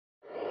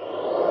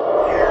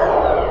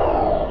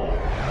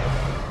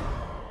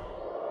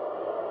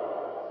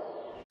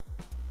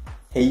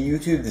Hey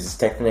YouTube, this is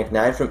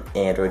TechNick9 from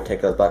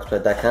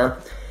AndroidTech.blogspot.com,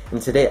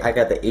 and today I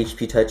got the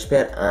HP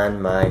Touchpad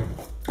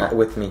on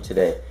with me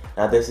today.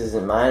 Now this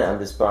isn't mine, I'm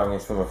just borrowing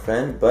it from a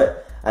friend,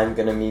 but I'm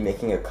gonna be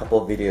making a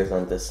couple videos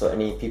on this. So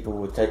any people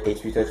with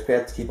HP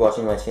Touchpads, keep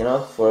watching my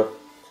channel for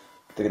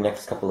the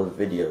next couple of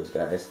videos,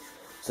 guys.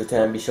 So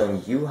today I'll be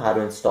showing you how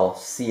to install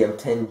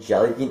CM10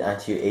 JellyBean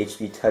onto your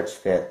HP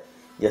Touchpad.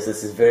 Yes,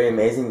 this is very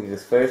amazing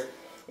because first,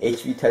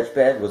 HP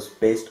Touchpad was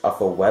based off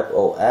of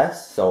WebOS,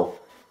 so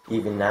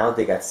even now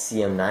they got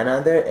CM9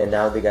 on there, and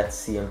now they got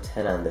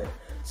CM10 on there.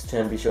 So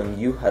today I'll be showing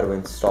you how to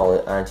install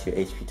it onto your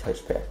HP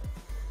Touchpad.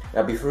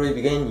 Now before we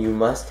begin, you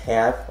must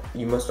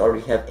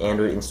already have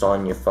Android installed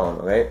on your phone,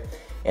 okay?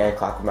 And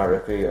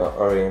CyanogenMod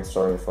already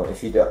installed on your phone.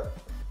 If you do,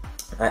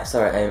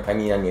 I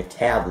mean on your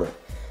tablet.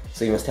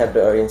 So you must have it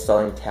already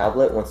installed on your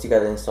tablet. Once you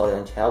got it installed on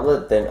your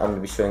tablet, then I'm going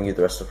to be showing you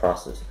the rest of the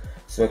process.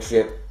 So make sure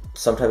you have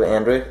some type of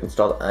Android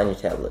installed on your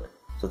tablet.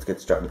 So let's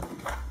get started.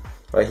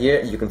 Right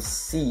here, you can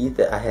see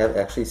that I have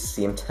actually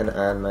CM10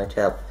 on my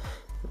tab.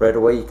 Right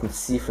away, you can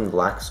see from the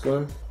lock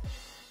screen,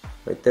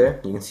 right there,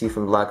 you can see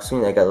from the lock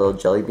screen, I got a little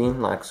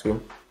JellyBean lock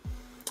screen,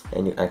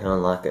 and I can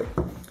unlock it.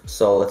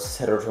 So let's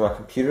head over to my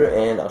computer,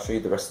 and I'll show you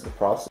the rest of the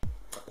process.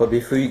 But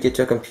before you get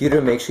to a computer,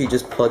 make sure you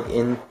just plug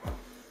in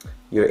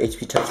your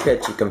HP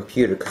Touchpad to your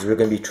computer, because we're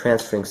going to be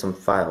transferring some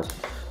files.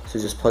 So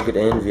just plug it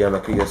in via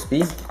micro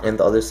USB, and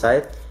the other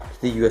side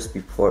to the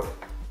USB port.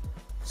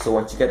 So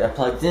once you get that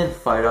plugged in,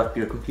 fire up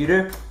your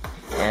computer,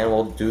 and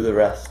we'll do the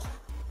rest.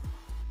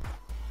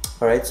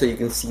 Alright, so you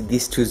can see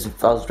these two zip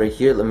files right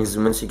here. Let me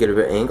zoom in so you get a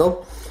better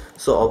angle.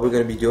 So all we're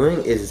going to be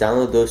doing is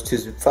download those two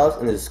zip files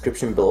in the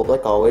description below,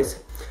 like always.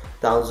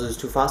 Download those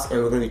two files,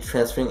 and we're going to be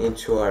transferring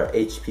into our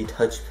HP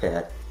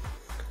Touchpad.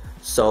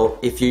 So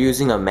if you're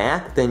using a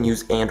Mac, then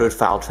use Android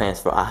File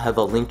Transfer. I have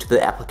a link to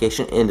the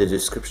application in the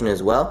description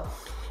as well.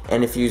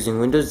 And if you're using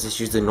Windows, just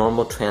use the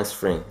normal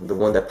transferring, the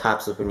one that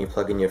pops up when you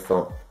plug in your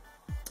phone.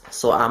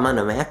 So I'm on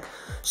a Mac,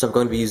 so I'm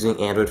going to be using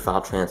Android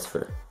File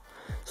Transfer.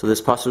 So this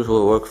process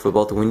will work for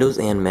both Windows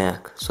and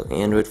Mac. So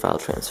Android File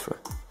Transfer.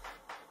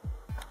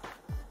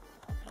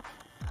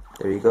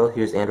 There you go,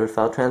 here's Android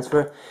File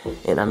Transfer.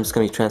 And I'm just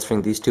going to be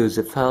transferring these two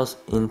zip files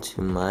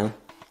into my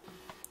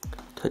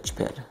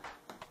Touchpad. So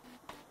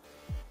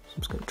I'm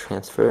just going to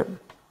transfer it.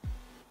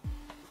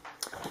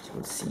 As you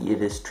can see,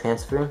 it is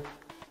transferring.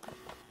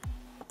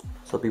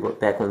 So I'll be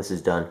back when this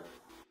is done.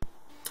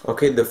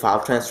 Okay, the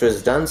file transfer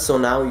is done, so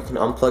now you can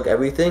unplug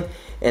everything,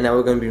 and now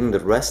we're going to be doing the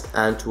rest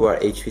onto our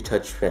HP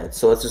Touchpad.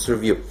 So let's just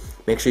review.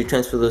 Make sure you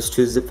transfer those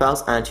two zip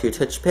files onto your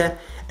Touchpad,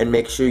 and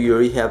make sure you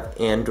already have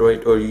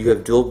Android, or you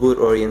have dual boot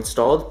already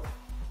installed,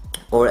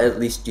 or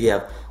at least you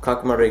have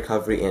CyanogenMod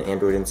recovery and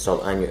Android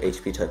installed on your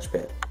HP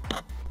Touchpad.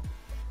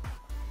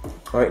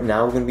 Alright,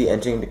 now we're going to be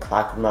entering the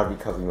CyanogenMod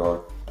recovery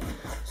mode.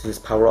 So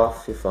just power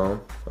off your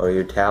phone, or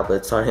your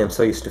tablet. Sorry, I'm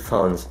so used to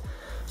phones.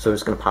 So we're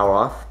just going to power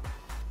off.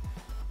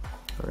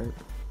 Alright.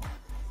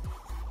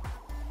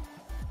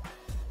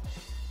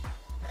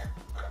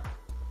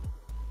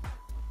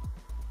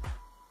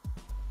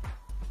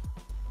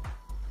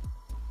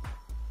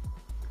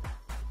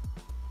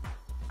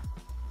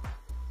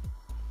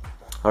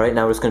 Alright,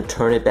 now we're just going to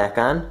turn it back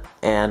on,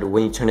 and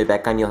when you turn it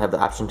back on, you'll have the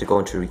option to go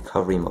into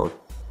recovery mode.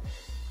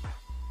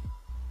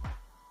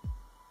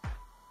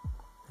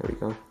 There we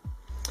go.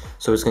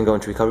 So we're just going to go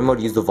into recovery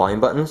mode, use the volume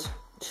buttons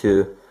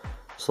to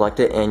select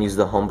it, and use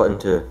the home button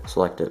to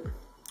select it.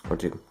 Or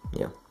to,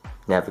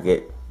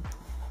 navigate.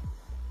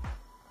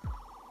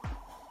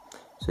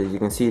 So as you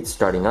can see, it's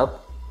starting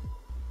up.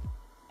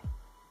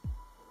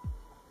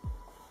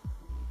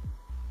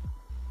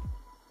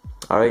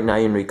 Alright, now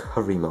you're in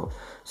recovery mode.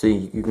 So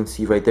you can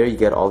see right there, you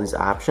get all these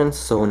options.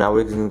 So now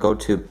we're going to go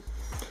to,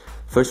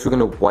 first we're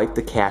going to wipe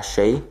the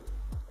cache.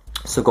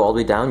 So go all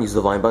the way down, use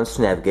the volume buttons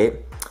to navigate,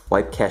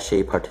 wipe cache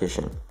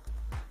partition.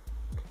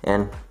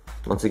 And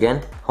once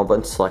again, home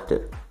button select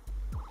it.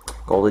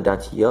 Go all the way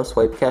down to yes,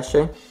 wipe cache,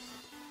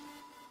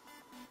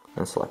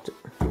 and select it.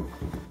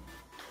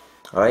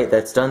 Alright,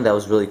 that's done. That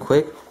was really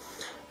quick.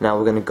 Now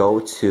we're going to go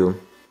to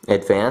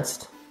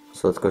advanced.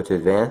 So let's go to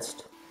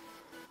advanced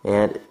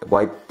and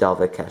wipe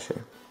Dalvik cache.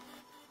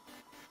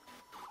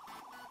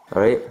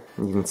 Alright,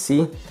 you can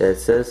see that it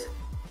says,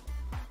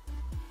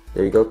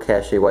 there you go,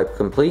 cache wipe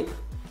complete.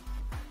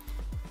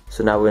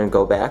 So now we're going to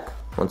go back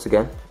once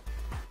again,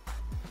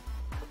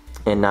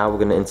 and now we're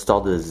going to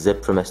install the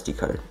zip from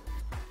Sdcard.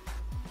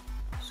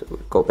 So we'll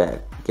go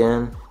back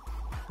again.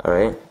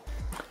 Alright,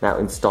 now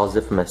install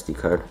zip from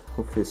Sdcard.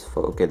 Hopefully it's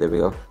full. Okay, there we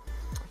go.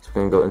 So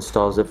we're going to go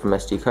install zip from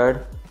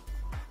Sdcard,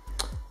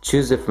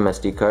 choose zip from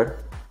Sdcard,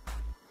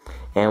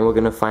 and we're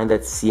going to find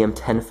that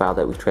CM10 file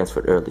that we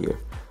transferred earlier.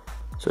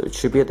 So it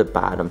should be at the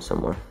bottom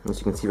somewhere. As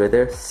you can see right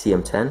there,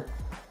 CM10.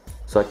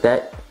 Select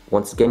that.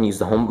 Once again, use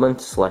the home button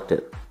to select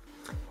it,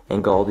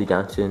 and go all the way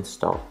down to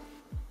install.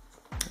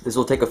 This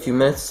will take a few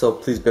minutes, so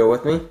please bear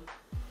with me.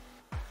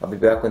 I'll be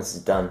back when this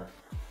is done.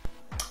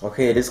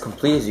 Okay, it is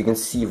complete. As you can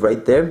see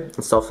right there,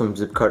 install from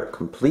Sdcard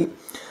complete.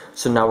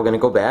 So now we're going to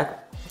go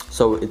back.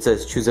 So it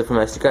says choose it from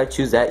SD card,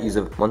 choose that,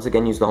 once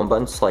again use the home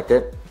button, select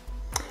it,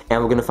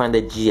 and we're going to find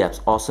the G apps,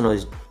 also known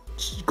as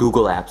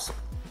Google apps.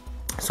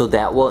 So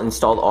that will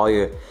install all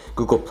your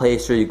Google Play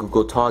Store, your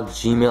Google Talk,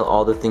 Gmail,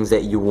 all the things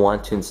that you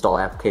want to install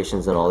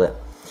applications and all that.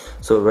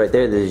 So right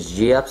there's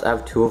G apps. I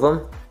have 2 of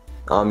them.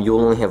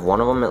 You'll only have 1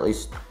 of them at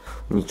least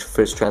when you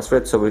first transfer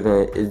it. So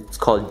it's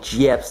called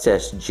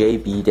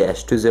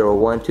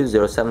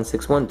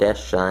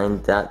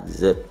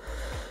gapps-jb-20120761-shine.zip,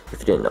 if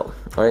you didn't know.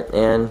 Alright,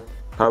 and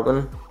power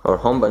button or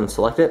home button,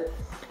 select it,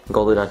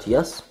 go down to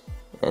yes,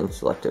 and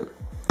select it.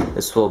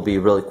 This will be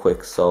really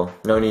quick, so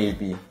you don't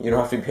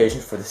have to be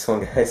patient for this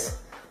one, guys.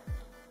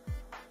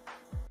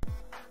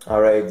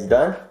 Alright, it's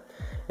done.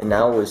 And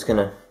now we're just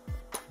gonna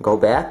go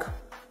back.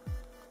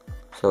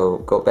 So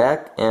go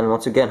back, and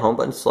once again, home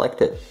button,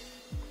 select it.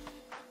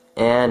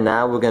 And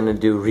now we're gonna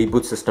do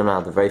Reboot System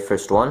now, the very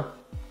first one.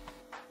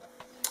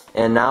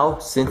 And now,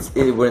 since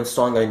we're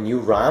installing a new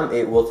ROM,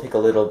 it will take a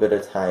little bit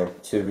of time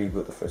to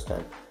reboot the first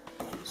time.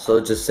 So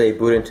just say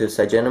boot into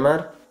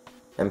CyanogenMod,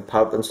 and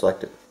power button,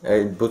 select it.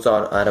 It boots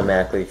on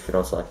automatically if you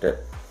don't select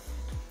it.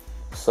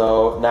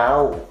 So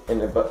now,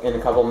 in a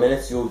couple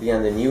minutes, you will be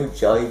on the new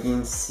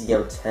JellyBean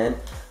CM10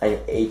 on your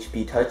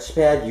HP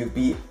Touchpad. You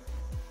beat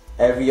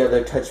every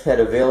other touchpad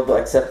available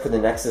except for the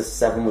Nexus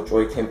 7, which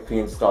already came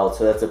pre-installed.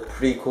 So that's a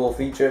pretty cool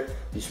feature.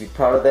 You should be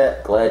proud of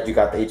that. Glad you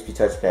got the HP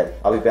Touchpad.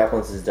 I'll be back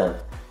once it's done.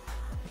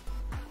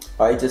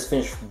 Alright, just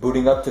finished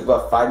booting up. Took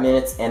about 5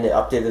 minutes, and it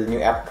updated the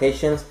new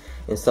applications,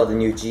 installed the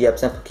new G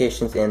apps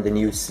applications and the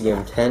new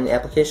CM10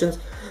 applications.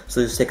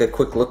 So just take a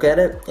quick look at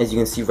it. As you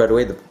can see right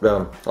away, the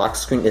lock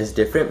screen is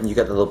different. You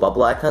got the little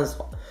bubble icons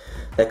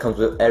that comes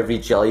with every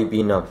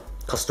JellyBean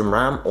custom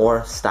ROM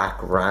or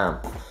stock ROM.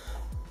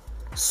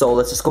 So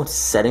let's just go into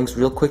settings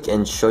real quick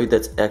and show you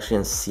that's actually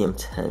in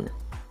CM10.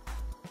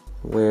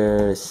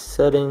 Where is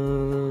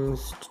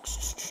settings?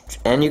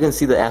 And you can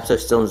see the apps are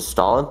still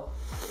installed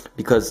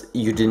because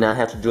you did not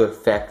have to do a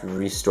factory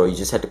restore. You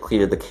just had to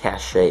clear the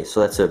cache.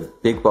 So that's a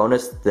big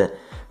bonus that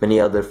many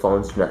other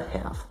phones do not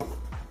have.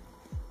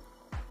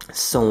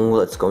 So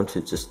let's go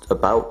into just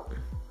about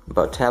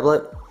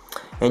tablet,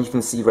 and you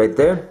can see right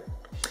there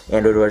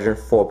Android version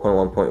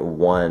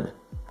 4.1.1,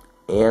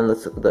 and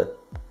let's look at the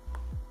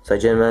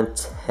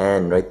CyanogenMod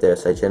 10 right there,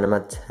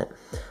 CyanogenMod 10.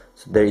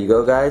 So there you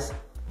go, guys.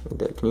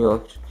 Can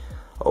you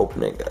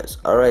open it, guys?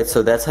 Alright,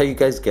 so that's how you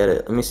guys get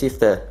it. Let me see if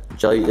the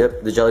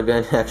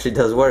JellyBean actually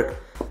does work.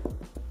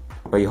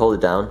 Where you hold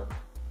it down,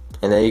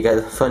 and then you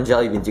got fun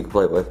JellyBeans you can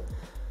play with.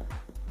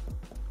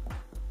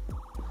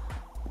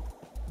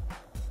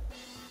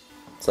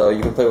 So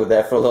you can play with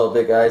that for a little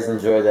bit, guys.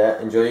 Enjoy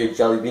that. Enjoy your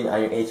JellyBean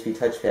on your HP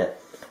Touchpad.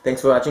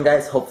 Thanks for watching,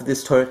 guys. Hopefully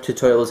this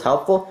tutorial was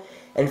helpful.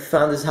 And if you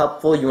found this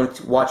helpful, you want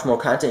to watch more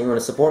content, you want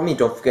to support me,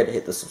 don't forget to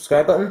hit the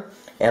subscribe button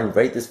and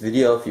rate this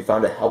video if you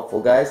found it helpful,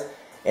 guys.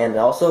 And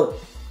also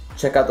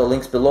check out the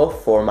links below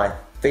for my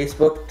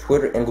Facebook,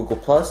 Twitter, and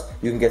Google+.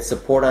 You can get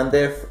support on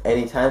there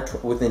anytime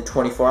within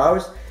 24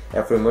 hours.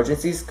 And for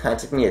emergencies,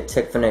 contact me at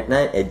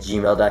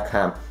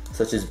techfanatic9@gmail.com,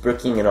 such as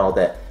bricking and all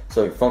that.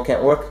 So if your phone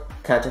can't work,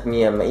 contact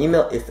me on my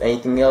email. If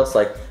anything else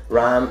like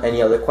ROM,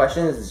 any other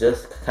questions,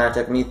 just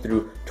contact me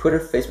through Twitter,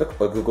 Facebook,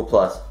 or Google+.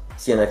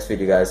 See you next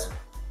video, guys.